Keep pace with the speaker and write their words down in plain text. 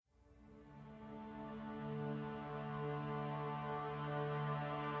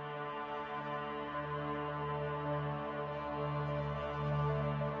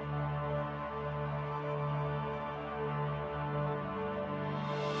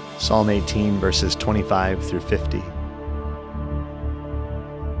Psalm 18, verses 25 through 50.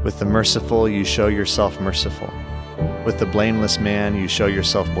 With the merciful you show yourself merciful. With the blameless man you show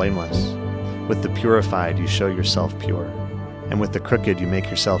yourself blameless. With the purified you show yourself pure. And with the crooked you make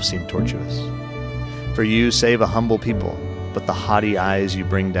yourself seem tortuous. For you save a humble people, but the haughty eyes you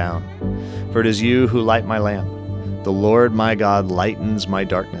bring down. For it is you who light my lamp. The Lord my God lightens my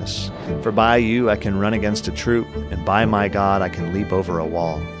darkness. For by you I can run against a troop, and by my God I can leap over a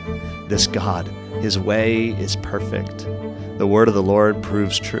wall. This God, his way is perfect. The word of the Lord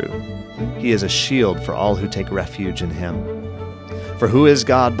proves true. He is a shield for all who take refuge in him. For who is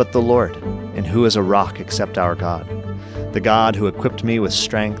God but the Lord? And who is a rock except our God? The God who equipped me with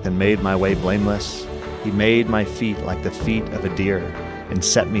strength and made my way blameless. He made my feet like the feet of a deer and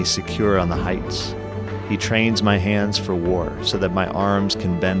set me secure on the heights. He trains my hands for war so that my arms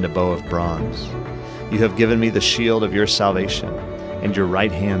can bend a bow of bronze. You have given me the shield of your salvation, and your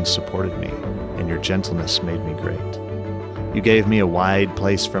right hand supported me, and your gentleness made me great. You gave me a wide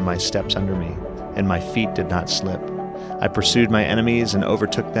place for my steps under me, and my feet did not slip. I pursued my enemies and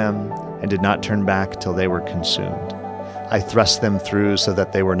overtook them, and did not turn back till they were consumed. I thrust them through so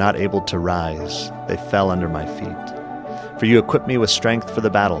that they were not able to rise. They fell under my feet. For you equipped me with strength for the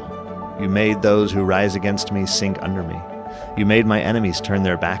battle. You made those who rise against me sink under me. You made my enemies turn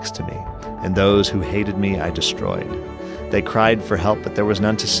their backs to me, and those who hated me I destroyed. They cried for help, but there was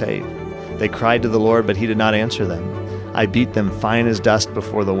none to save. They cried to the Lord, but he did not answer them. I beat them fine as dust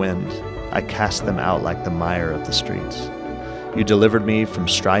before the wind. I cast them out like the mire of the streets. You delivered me from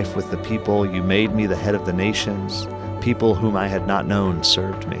strife with the people. You made me the head of the nations. People whom I had not known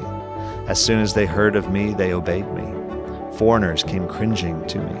served me. As soon as they heard of me, they obeyed me. Foreigners came cringing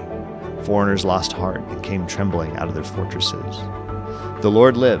to me. Foreigners lost heart and came trembling out of their fortresses. The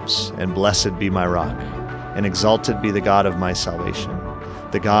Lord lives, and blessed be my rock, and exalted be the God of my salvation,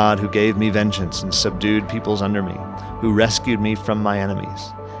 the God who gave me vengeance and subdued peoples under me, who rescued me from my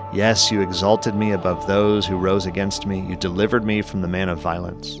enemies. Yes, you exalted me above those who rose against me. You delivered me from the man of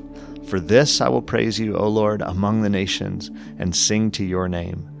violence. For this I will praise you, O Lord, among the nations, and sing to your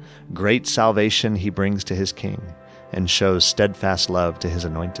name. Great salvation he brings to his king, and shows steadfast love to his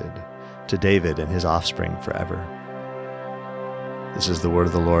anointed, to David and his offspring forever. This is the word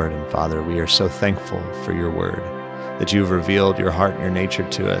of the Lord, and Father, we are so thankful for your word, that you've revealed your heart and your nature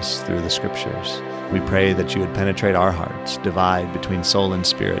to us through the scriptures. We pray that you would penetrate our hearts, divide between soul and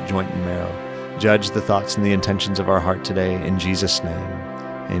spirit, joint and marrow. Judge the thoughts and the intentions of our heart today, in Jesus' name.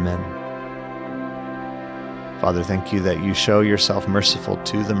 Amen. Father, thank you that you show yourself merciful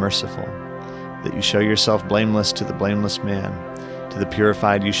to the merciful, that you show yourself blameless to the blameless man. To the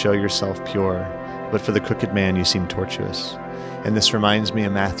purified you show yourself pure, but for the crooked man you seem tortuous. And this reminds me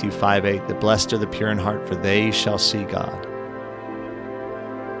of Matthew 5:8, that blessed are the pure in heart, for they shall see God.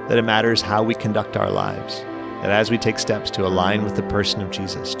 That it matters how we conduct our lives, that as we take steps to align with the person of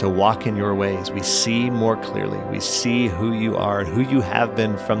Jesus, to walk in your ways, we see more clearly. We see who you are and who you have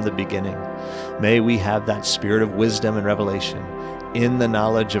been from the beginning. May we have that spirit of wisdom and revelation in the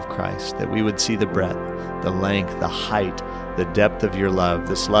knowledge of Christ, that we would see the breadth, the length, the height, the depth of your love,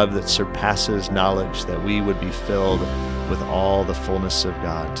 this love that surpasses knowledge, that we would be filled with all the fullness of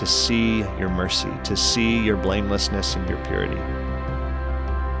God, to see your mercy, to see your blamelessness and your purity.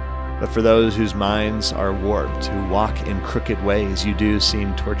 But for those whose minds are warped, who walk in crooked ways, you do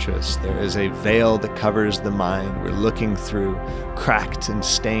seem tortuous. There is a veil that covers the mind. We're looking through cracked and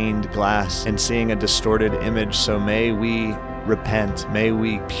stained glass and seeing a distorted image. So may we repent. May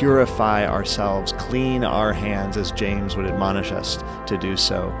we purify ourselves, clean our hands, as James would admonish us to do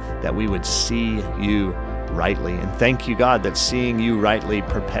so, that we would see you rightly. And thank you, God, that seeing you rightly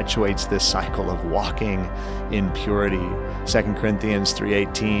perpetuates this cycle of walking in purity. 2 Corinthians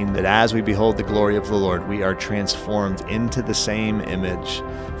 3:18, that as we behold the glory of the Lord, we are transformed into the same image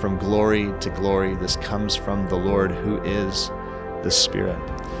from glory to glory. This comes from the Lord, who is the Spirit.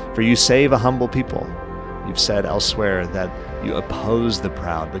 For you save a humble people. You've said elsewhere that you oppose the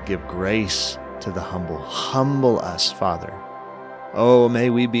proud, but give grace to the humble. Humble us, Father. Oh, may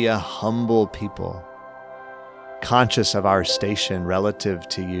we be a humble people, conscious of our station relative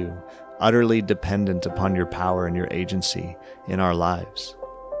to you, utterly dependent upon your power and your agency in our lives.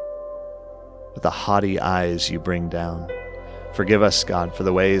 With the haughty eyes you bring down. Forgive us, God, for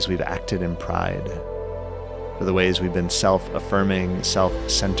the ways we've acted in pride, for the ways we've been self-affirming,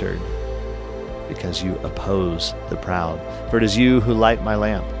 self-centered, because you oppose the proud. For it is you who light my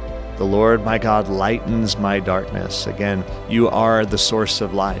lamp. The Lord my God lightens my darkness. Again, you are the source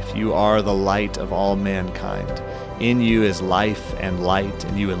of life. You are the light of all mankind. In you is life and light,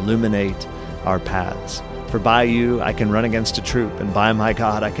 and you illuminate our paths. For by you I can run against a troop, and by my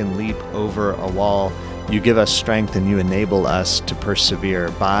God I can leap over a wall. You give us strength and you enable us to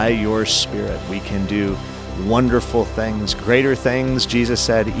persevere. By your Spirit we can do wonderful things, greater things, Jesus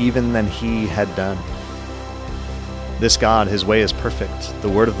said, even than he had done. This God, his way is perfect. The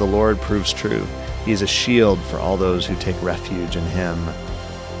word of the Lord proves true. He is a shield for all those who take refuge in him.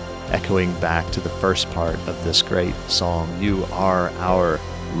 Echoing back to the first part of this great psalm, you are our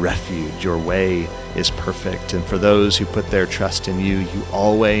refuge. Your way is perfect. And for those who put their trust in you, you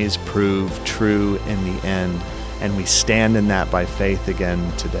always prove true in the end. And we stand in that by faith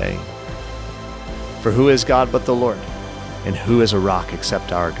again today. For who is God but the Lord? And who is a rock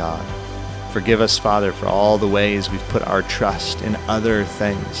except our God? Forgive us, Father, for all the ways we've put our trust in other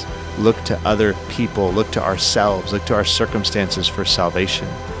things. Look to other people, look to ourselves, look to our circumstances for salvation.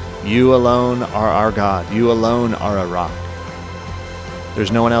 You alone are our God. You alone are a rock. There's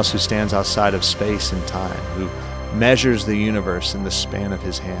no one else who stands outside of space and time, who measures the universe in the span of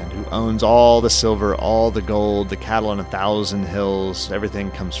his hand, who owns all the silver, all the gold, the cattle on 1,000 hills. Everything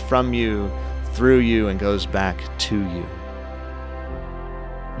comes from you, through you, and goes back to you.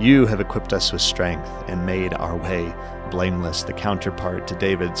 You have equipped us with strength and made our way blameless. The counterpart to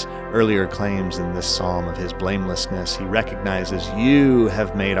David's earlier claims in this psalm of his blamelessness, he recognizes you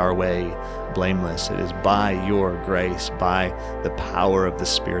have made our way blameless. It is by your grace, by the power of the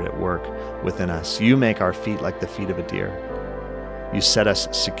Spirit at work within us. You make our feet like the feet of a deer. You set us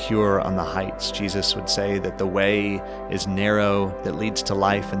secure on the heights. Jesus would say that the way is narrow that leads to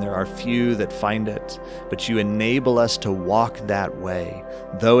life, and there are few that find it. But you enable us to walk that way,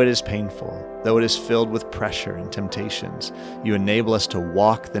 though it is painful, though it is filled with pressure and temptations. You enable us to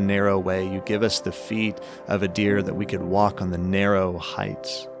walk the narrow way. You give us the feet of a deer that we could walk on the narrow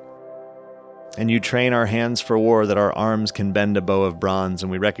heights. And you train our hands for war, that our arms can bend a bow of bronze.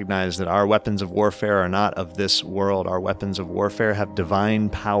 And we recognize that our weapons of warfare are not of this world. Our weapons of warfare have divine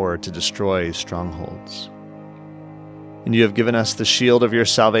power to destroy strongholds. And you have given us the shield of your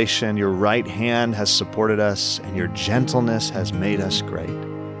salvation. Your right hand has supported us, and your gentleness has made us great.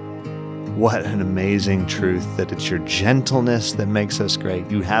 What an amazing truth, that it's your gentleness that makes us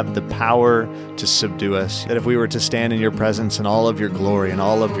great. You have the power to subdue us, that if we were to stand in your presence in all of your glory and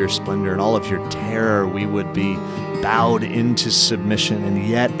all of your splendor and all of your terror, we would be bowed into submission. And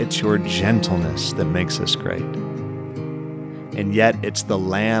yet it's your gentleness that makes us great. And yet it's the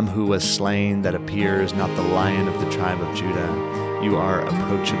Lamb who was slain that appears, not the Lion of the tribe of Judah. You are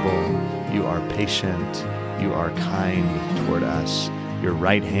approachable, you are patient, you are kind toward us. Your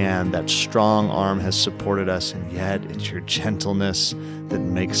right hand, that strong arm, has supported us, and yet it's your gentleness that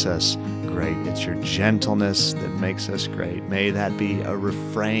makes us great. It's your gentleness that makes us great. May that be a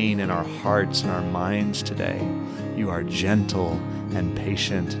refrain in our hearts and our minds today. You are gentle and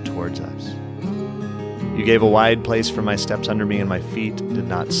patient towards us. You gave a wide place for my steps under me, and my feet did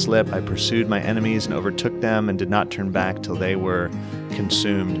not slip. I pursued my enemies and overtook them, and did not turn back till they were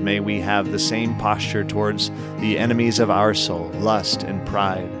consumed. May we have the same posture towards the enemies of our soul: lust and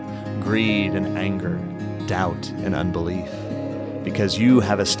pride, greed and anger, doubt and unbelief. Because you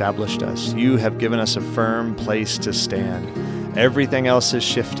have established us. You have given us a firm place to stand. Everything else is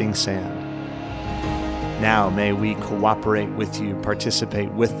shifting sand. Now may we cooperate with you,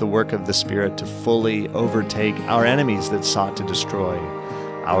 participate with the work of the Spirit to fully overtake our enemies that sought to destroy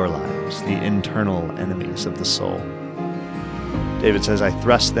our lives, the internal enemies of the soul. David says, I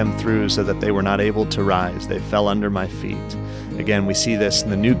thrust them through so that they were not able to rise. They fell under my feet. Again, we see this in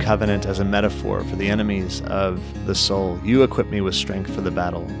the new covenant as a metaphor for the enemies of the soul. You equip me with strength for the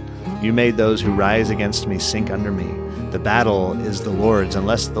battle. You made those who rise against me sink under me. The battle is the Lord's.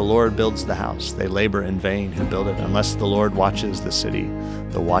 Unless the Lord builds the house, they labor in vain who build it. Unless the Lord watches the city,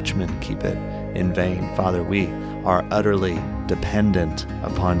 the watchmen keep it in vain. Father, we are utterly dependent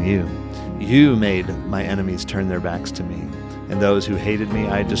upon you. You made my enemies turn their backs to me, and those who hated me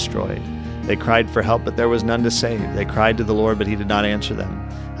I destroyed. They cried for help, but there was none to save. They cried to the Lord, but he did not answer them.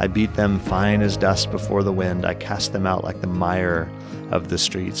 I beat them fine as dust before the wind. I cast them out like the mire of the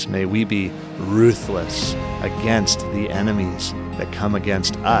streets. May we be ruthless against the enemies that come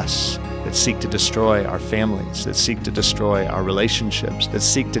against us, that seek to destroy our families, that seek to destroy our relationships, that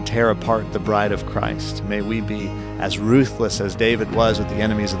seek to tear apart the bride of Christ. May we be as ruthless as David was with the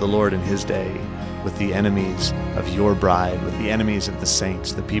enemies of the Lord in his day, with the enemies of your bride, with the enemies of the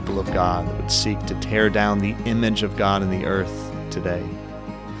saints, the people of God, that would seek to tear down the image of God in the earth today.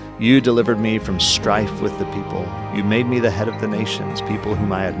 You delivered me from strife with the people. You made me the head of the nations. People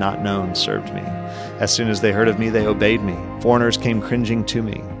whom I had not known served me. As soon as they heard of me, they obeyed me. Foreigners came cringing to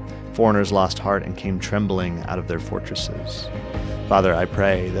me. Foreigners lost heart and came trembling out of their fortresses. Father, I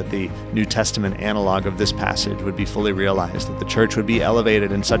pray that the New Testament analog of this passage would be fully realized, that the church would be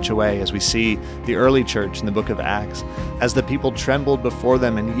elevated in such a way as we see the early church in the book of Acts, as the people trembled before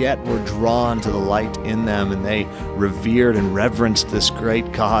them and yet were drawn to the light in them, and they revered and reverenced this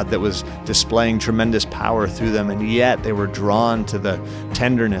great God that was displaying tremendous power through them, and yet they were drawn to the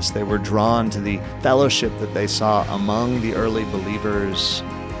tenderness, they were drawn to the fellowship that they saw among the early believers.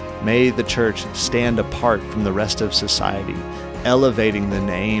 May the church stand apart from the rest of society, elevating the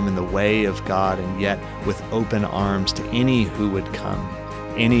name and the way of God, and yet with open arms to any who would come,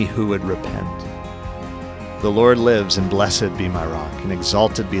 any who would repent. The Lord lives, and blessed be my rock, and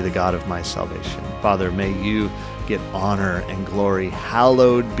exalted be the God of my salvation. Father, may you get honor and glory.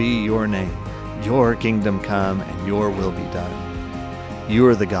 Hallowed be your name. Your kingdom come, and your will be done. You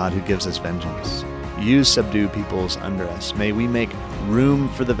are the God who gives us vengeance. You subdue peoples under us. May we make room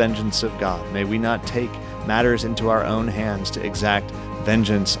for the vengeance of God. May we not take matters into our own hands to exact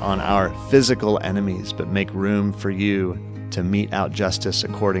vengeance on our physical enemies, but make room for you to mete out justice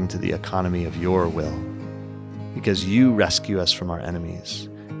according to the economy of your will. Because you rescue us from our enemies.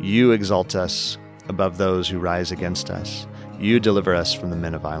 You exalt us above those who rise against us. You deliver us from the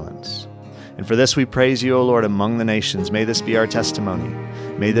men of violence. And for this we praise you, O Lord, among the nations. May this be our testimony.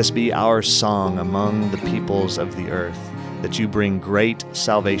 May this be our song among the peoples of the earth, that you bring great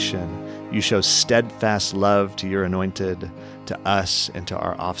salvation. You show steadfast love to your anointed, to us and to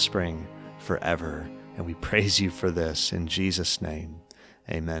our offspring forever. And we praise you for this in Jesus' name.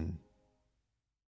 Amen.